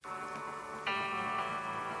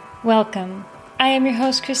Welcome. I am your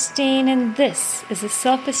host, Christine, and this is the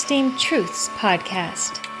Self-Esteem Truths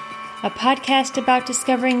Podcast, a podcast about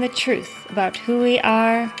discovering the truth about who we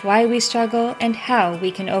are, why we struggle, and how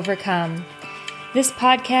we can overcome. This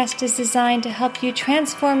podcast is designed to help you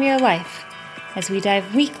transform your life as we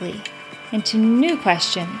dive weekly into new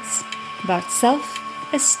questions about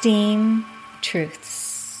self-esteem truths.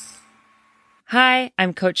 Hi,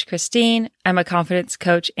 I'm Coach Christine. I'm a confidence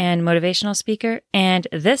coach and motivational speaker, and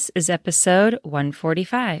this is episode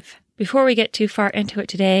 145. Before we get too far into it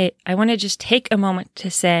today, I want to just take a moment to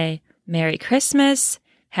say Merry Christmas,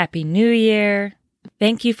 Happy New Year.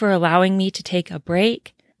 Thank you for allowing me to take a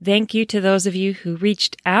break. Thank you to those of you who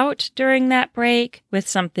reached out during that break with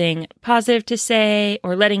something positive to say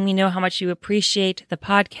or letting me know how much you appreciate the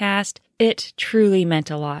podcast. It truly meant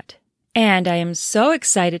a lot. And I am so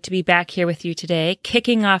excited to be back here with you today,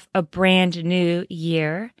 kicking off a brand new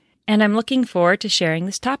year, and I'm looking forward to sharing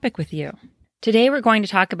this topic with you. Today we're going to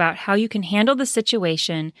talk about how you can handle the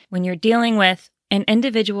situation when you're dealing with an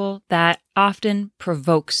individual that often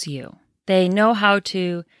provokes you. They know how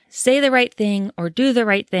to say the right thing or do the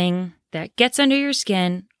right thing that gets under your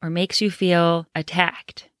skin or makes you feel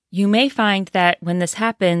attacked. You may find that when this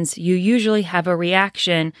happens, you usually have a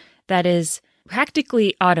reaction that is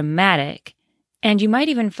practically automatic, and you might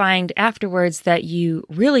even find afterwards that you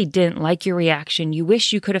really didn't like your reaction. You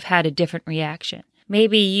wish you could have had a different reaction.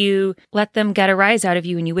 Maybe you let them get a rise out of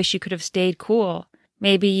you and you wish you could have stayed cool.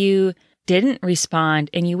 Maybe you didn't respond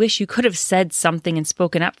and you wish you could have said something and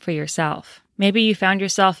spoken up for yourself. Maybe you found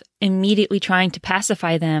yourself immediately trying to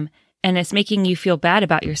pacify them and it's making you feel bad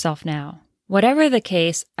about yourself now. Whatever the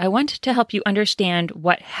case, I want to help you understand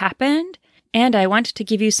what happened, and I want to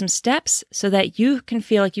give you some steps so that you can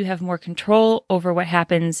feel like you have more control over what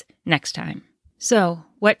happens next time. So,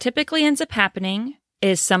 what typically ends up happening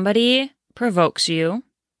is somebody provokes you,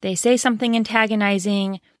 they say something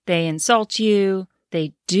antagonizing, they insult you,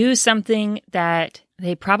 they do something that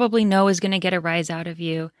they probably know is going to get a rise out of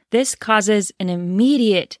you. This causes an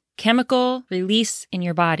immediate chemical release in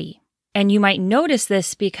your body. And you might notice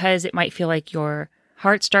this because it might feel like your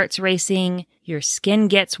heart starts racing, your skin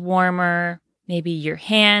gets warmer, maybe your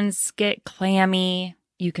hands get clammy,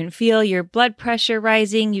 you can feel your blood pressure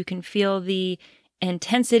rising, you can feel the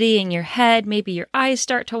intensity in your head, maybe your eyes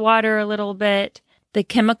start to water a little bit. The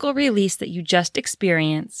chemical release that you just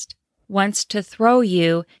experienced wants to throw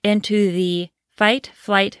you into the fight,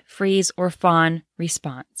 flight, freeze, or fawn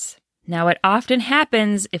response. Now, what often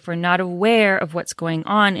happens if we're not aware of what's going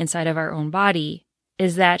on inside of our own body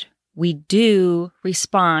is that we do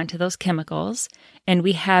respond to those chemicals and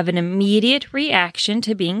we have an immediate reaction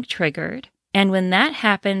to being triggered. And when that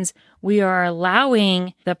happens, we are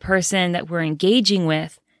allowing the person that we're engaging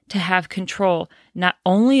with to have control, not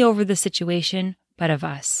only over the situation, but of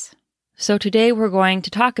us. So today we're going to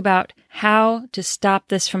talk about how to stop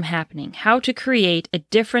this from happening, how to create a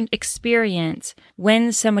different experience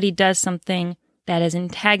when somebody does something that is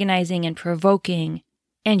antagonizing and provoking,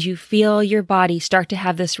 and you feel your body start to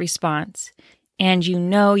have this response, and you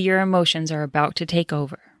know your emotions are about to take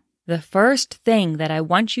over. The first thing that I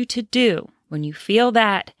want you to do when you feel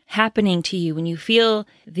that happening to you, when you feel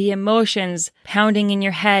the emotions pounding in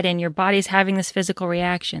your head and your body's having this physical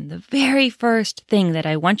reaction, the very first thing that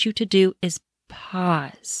I want you to do is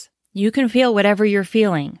pause. You can feel whatever you're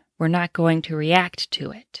feeling. We're not going to react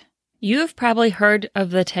to it. You have probably heard of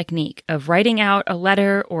the technique of writing out a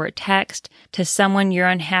letter or a text to someone you're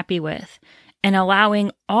unhappy with and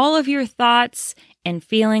allowing all of your thoughts and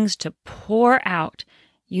feelings to pour out.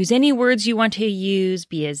 Use any words you want to use,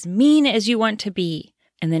 be as mean as you want to be,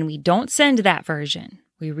 and then we don't send that version.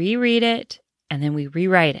 We reread it, and then we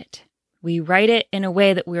rewrite it. We write it in a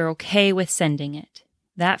way that we're okay with sending it.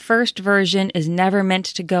 That first version is never meant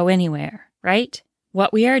to go anywhere, right?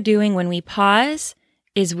 What we are doing when we pause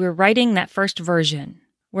is we're writing that first version.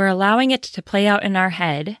 We're allowing it to play out in our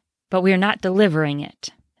head, but we're not delivering it.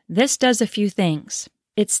 This does a few things.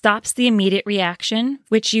 It stops the immediate reaction,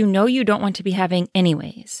 which you know you don't want to be having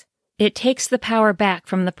anyways. It takes the power back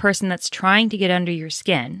from the person that's trying to get under your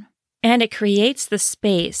skin, and it creates the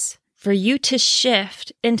space for you to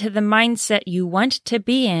shift into the mindset you want to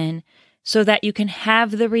be in so that you can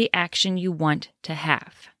have the reaction you want to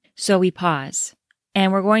have. So we pause.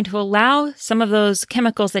 And we're going to allow some of those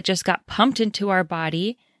chemicals that just got pumped into our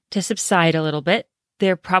body to subside a little bit.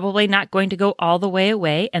 They're probably not going to go all the way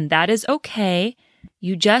away, and that is okay.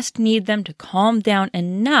 You just need them to calm down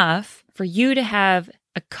enough for you to have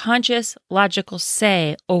a conscious, logical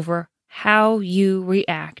say over how you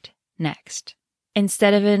react next.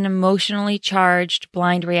 instead of an emotionally charged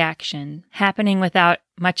blind reaction happening without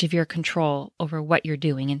much of your control over what you're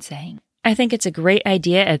doing and saying. I think it's a great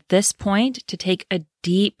idea at this point to take a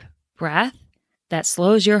deep breath that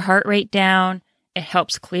slows your heart rate down. It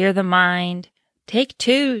helps clear the mind. Take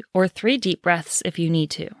 2 or 3 deep breaths if you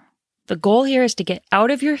need to. The goal here is to get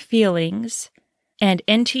out of your feelings and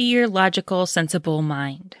into your logical, sensible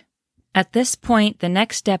mind. At this point, the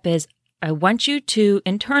next step is I want you to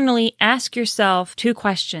internally ask yourself 2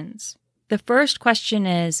 questions. The first question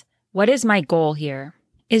is, what is my goal here?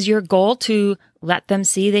 Is your goal to let them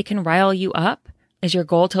see they can rile you up? Is your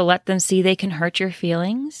goal to let them see they can hurt your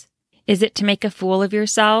feelings? Is it to make a fool of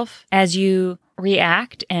yourself as you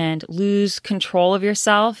react and lose control of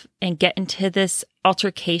yourself and get into this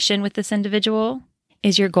altercation with this individual?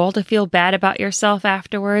 Is your goal to feel bad about yourself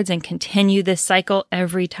afterwards and continue this cycle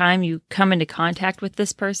every time you come into contact with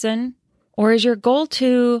this person? Or is your goal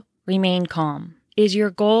to remain calm? Is your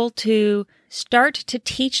goal to start to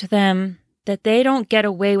teach them that they don't get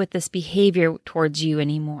away with this behavior towards you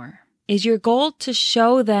anymore? Is your goal to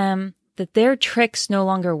show them that their tricks no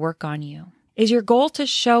longer work on you? Is your goal to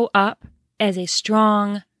show up as a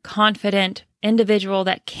strong, confident individual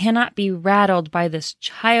that cannot be rattled by this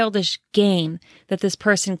childish game that this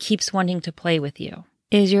person keeps wanting to play with you?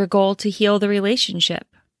 Is your goal to heal the relationship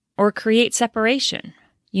or create separation?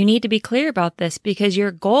 You need to be clear about this because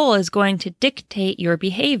your goal is going to dictate your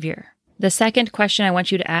behavior. The second question I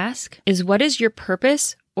want you to ask is, what is your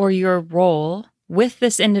purpose or your role with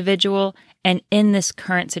this individual and in this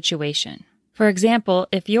current situation? For example,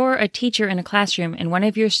 if you're a teacher in a classroom and one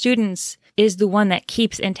of your students is the one that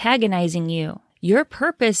keeps antagonizing you, your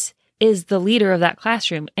purpose is the leader of that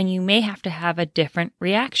classroom, and you may have to have a different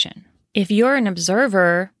reaction. If you're an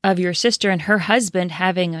observer of your sister and her husband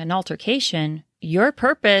having an altercation, your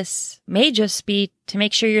purpose may just be to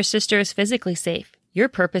make sure your sister is physically safe. Your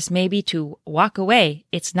purpose may be to walk away.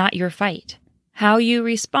 It's not your fight. How you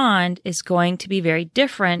respond is going to be very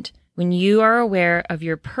different when you are aware of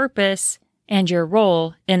your purpose and your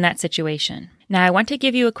role in that situation. Now, I want to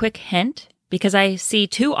give you a quick hint because I see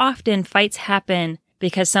too often fights happen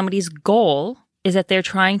because somebody's goal is that they're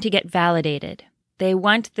trying to get validated. They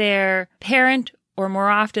want their parent, or more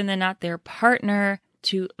often than not, their partner,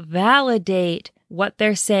 to validate what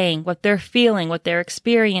they're saying, what they're feeling, what they're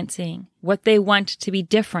experiencing, what they want to be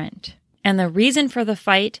different. And the reason for the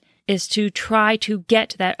fight is to try to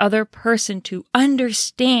get that other person to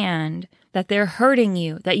understand that they're hurting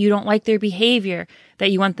you, that you don't like their behavior,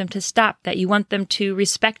 that you want them to stop, that you want them to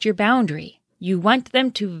respect your boundary. You want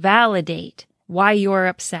them to validate why you're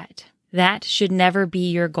upset. That should never be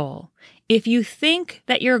your goal. If you think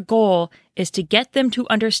that your goal is to get them to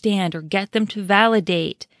understand or get them to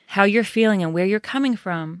validate how you're feeling and where you're coming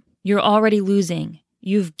from, you're already losing.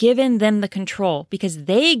 You've given them the control because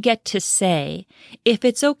they get to say, if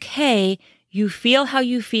it's okay, you feel how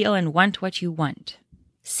you feel and want what you want.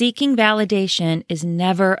 Seeking validation is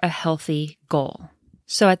never a healthy goal.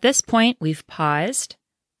 So at this point, we've paused.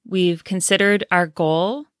 We've considered our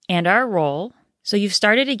goal and our role. So you've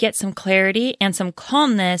started to get some clarity and some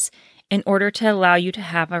calmness in order to allow you to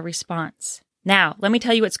have a response. Now, let me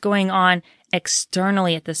tell you what's going on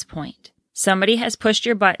externally at this point. Somebody has pushed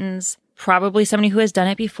your buttons, probably somebody who has done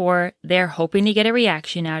it before. They're hoping to get a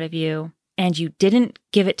reaction out of you, and you didn't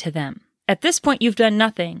give it to them. At this point, you've done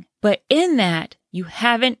nothing. But in that, you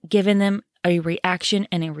haven't given them a reaction,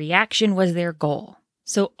 and a reaction was their goal.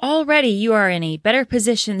 So already you are in a better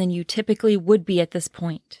position than you typically would be at this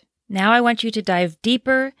point. Now I want you to dive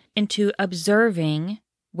deeper into observing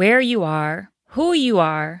where you are, who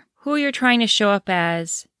you're trying to show up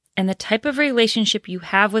as, and the type of relationship you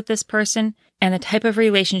have with this person, and the type of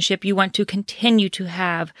relationship you want to continue to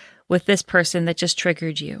have with this person that just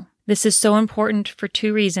triggered you. This is so important for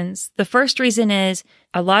 2 reasons. The first reason is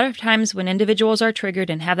a lot of times when individuals are triggered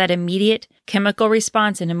and have that immediate chemical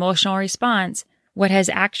response and emotional response, what has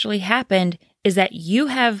actually happened is that you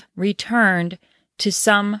have returned to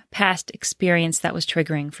some past experience that was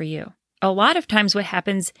triggering for you. A lot of times what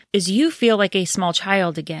happens is you feel like a small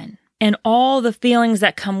child again, and all the feelings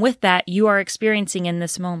that come with that you are experiencing in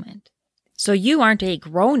this moment. So you aren't a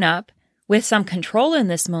grown-up with some control in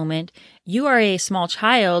this moment. You are a small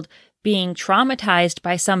child being traumatized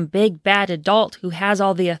by some big bad adult who has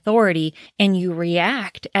all the authority, and you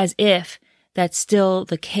react as if that's still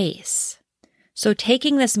the case. So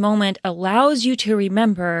taking this moment allows you to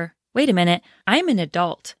remember, wait a minute, I'm an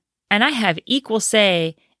adult, and I have equal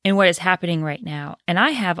say in what is happening right now, and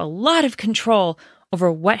I have a lot of control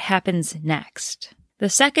over what happens next. The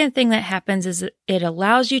second thing that happens is it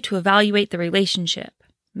allows you to evaluate the relationship.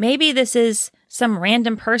 Maybe this is some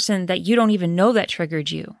random person that you don't even know that triggered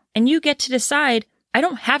you. And you get to decide, I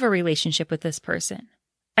don't have a relationship with this person.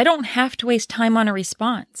 I don't have to waste time on a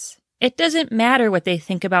response. It doesn't matter what they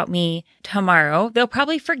think about me tomorrow. They'll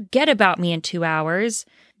probably forget about me in 2 hours.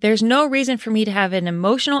 There's no reason for me to have an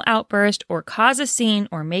emotional outburst or cause a scene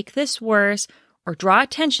or make this worse or draw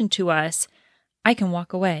attention to us. I can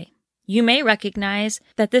walk away. You may recognize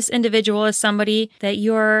that this individual is somebody that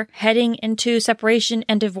you're heading into separation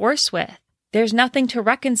and divorce with. There's nothing to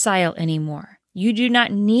reconcile anymore. You do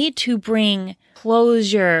not need to bring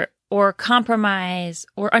closure or compromise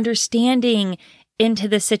or understanding into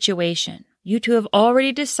the situation. You two have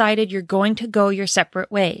already decided you're going to go your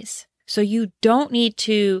separate ways. So you don't need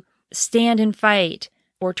to stand and fight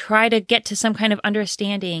or try to get to some kind of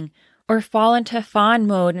understanding or fall into fawn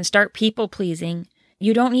mode and start people pleasing.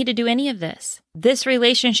 You don't need to do any of this. This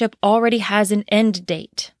relationship already has an end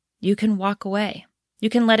date. You can walk away. You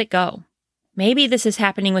can let it go. Maybe this is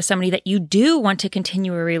happening with somebody that you do want to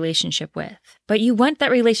continue a relationship with, but you want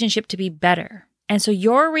that relationship to be better. And so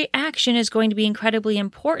your reaction is going to be incredibly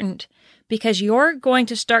important because you're going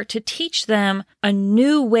to start to teach them a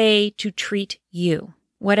new way to treat you.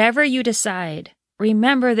 Whatever you decide,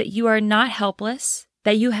 remember that you are not helpless,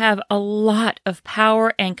 that you have a lot of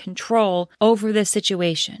power and control over this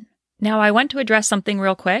situation. Now, I want to address something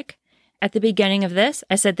real quick. At the beginning of this,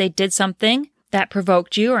 I said they did something that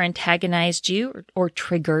provoked you or antagonized you or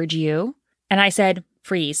triggered you. And I said,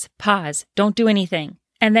 freeze, pause, don't do anything.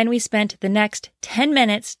 And then we spent the next 10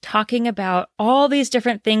 minutes talking about all these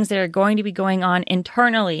different things that are going to be going on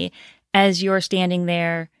internally as you're standing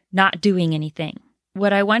there not doing anything.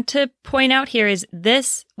 What I want to point out here is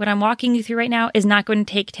this, what I'm walking you through right now, is not going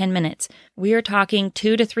to take 10 minutes. We are talking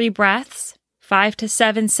 2 to 3 breaths, 5 to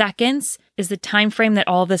 7 seconds is the time frame that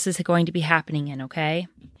all this is going to be happening in, okay?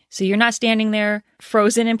 So you're not standing there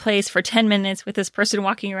frozen in place for 10 minutes with this person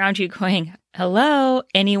walking around you going, hello,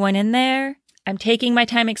 anyone in there? I'm taking my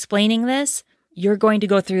time explaining this. You're going to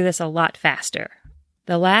go through this a lot faster.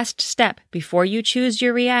 The last step before you choose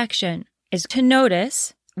your reaction is to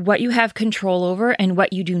notice what you have control over and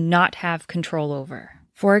what you do not have control over.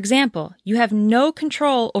 For example, you have no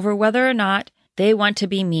control over whether or not they want to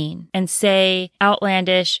be mean and say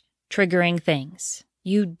outlandish, triggering things.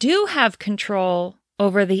 You do have control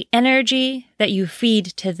over the energy that you feed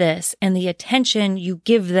to this and the attention you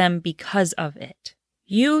give them because of it.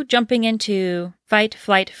 You jumping into fight,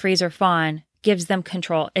 flight, freeze, or fawn gives them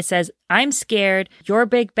control. It says, I'm scared, you're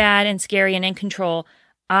big, bad, and scary and in control.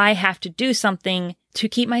 I have to do something to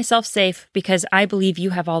keep myself safe because I believe you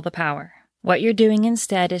have all the power. What you're doing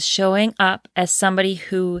instead is showing up as somebody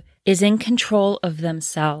who is in control of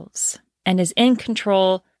themselves and is in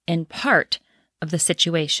control in part of the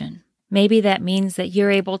situation. Maybe that means that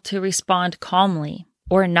you're able to respond calmly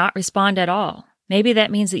or not respond at all. Maybe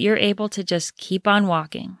that means that you're able to just keep on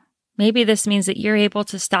walking. Maybe this means that you're able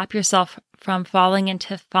to stop yourself from falling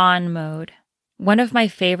into fawn mode. One of my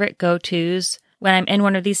favorite go-tos when I'm in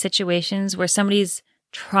one of these situations where somebody's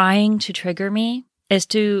trying to trigger me is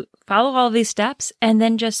to follow all of these steps and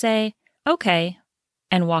then just say, okay,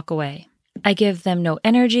 and walk away. I give them no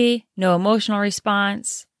energy, no emotional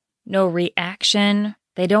response, no reaction.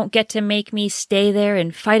 They don't get to make me stay there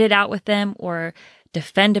and fight it out with them or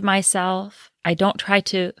defend myself. I don't try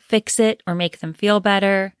to fix it or make them feel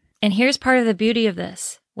better. And here's part of the beauty of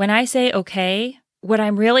this. When I say okay, what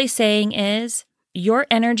I'm really saying is your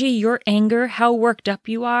energy, your anger, how worked up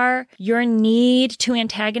you are, your need to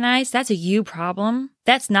antagonize, that's a you problem.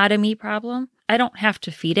 That's not a me problem. I don't have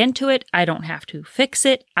to feed into it. I don't have to fix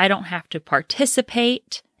it. I don't have to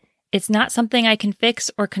participate. It's not something I can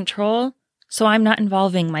fix or control, so I'm not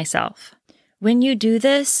involving myself. When you do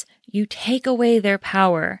this, you take away their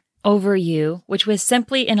power over you, which was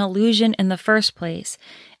simply an illusion in the first place,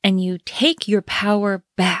 and you take your power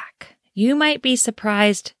back. You might be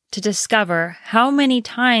surprised to discover how many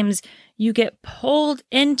times you get pulled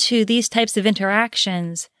into these types of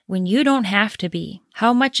interactions when you don't have to be.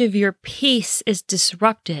 How much of your peace is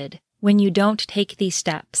disrupted when you don't take these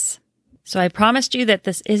steps. So I promised you that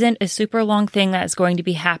this isn't a super long thing that's going to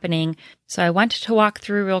be happening. So I wanted to walk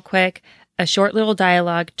through real quick a short little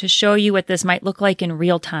dialogue to show you what this might look like in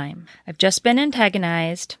real time. I've just been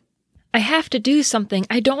antagonized. I have to do something.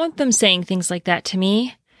 I don't want them saying things like that to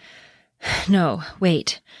me. No,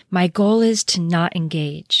 wait. My goal is to not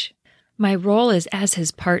engage. My role is as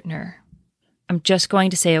his partner. I'm just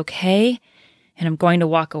going to say okay, and I'm going to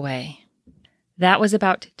walk away. That was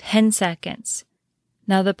about 10 seconds.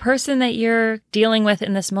 Now, the person that you're dealing with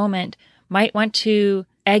in this moment might want to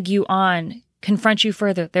egg you on, confront you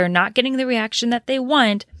further. They're not getting the reaction that they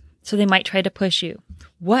want, So they might try to push you.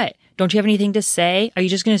 What? Don't you have anything to say? Are you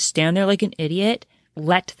just going to stand there like an idiot?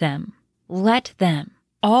 Let them. Let them.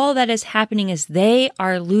 All that is happening is they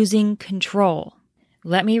are losing control.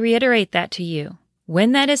 Let me reiterate that to you.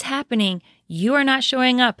 When that is happening, you are not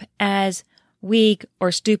showing up as weak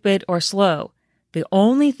or stupid or slow. The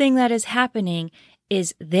only thing that is happening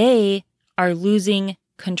is they are losing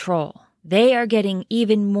control. They are getting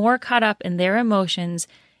even more caught up in their emotions,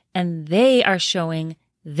 and they are showing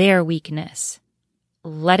their weakness.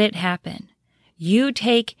 Let it happen. You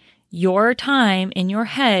take your time in your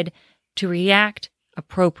head to react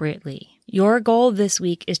appropriately. Your goal this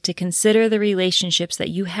week is to consider the relationships that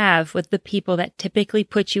you have with the people that typically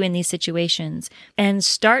put you in these situations and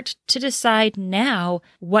start to decide now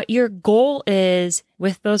what your goal is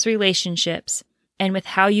with those relationships and with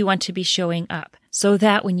how you want to be showing up so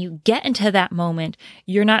that when you get into that moment,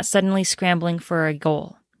 you're not suddenly scrambling for a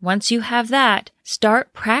goal. Once you have that,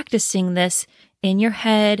 start practicing this in your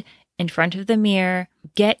head, in front of the mirror.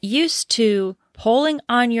 Get used to pulling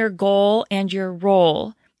on your goal and your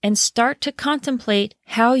role and start to contemplate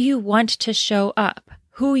how you want to show up,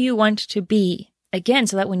 who you want to be. Again,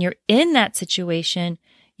 so that when you're in that situation,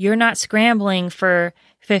 you're not scrambling for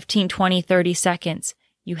 15, 20, 30 seconds.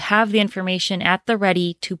 You have the information at the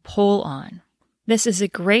ready to pull on. This is a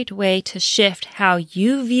great way to shift how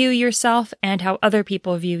you view yourself and how other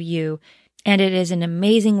people view you. And it is an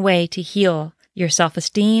amazing way to heal your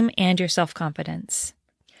self-esteem and your self-confidence.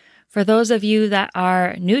 For those of you that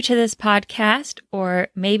are new to this podcast or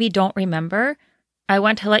maybe don't remember, I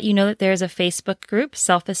want to let you know that there's a Facebook group,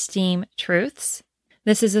 Self-Esteem Truths.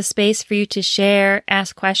 This is a space for you to share,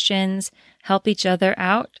 ask questions, help each other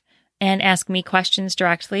out, and ask me questions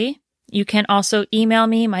directly. You can also email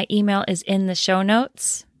me. My email is in the show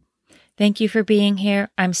notes. Thank you for being here.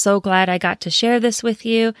 I'm so glad I got to share this with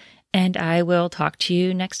you, and I will talk to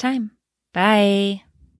you next time. Bye.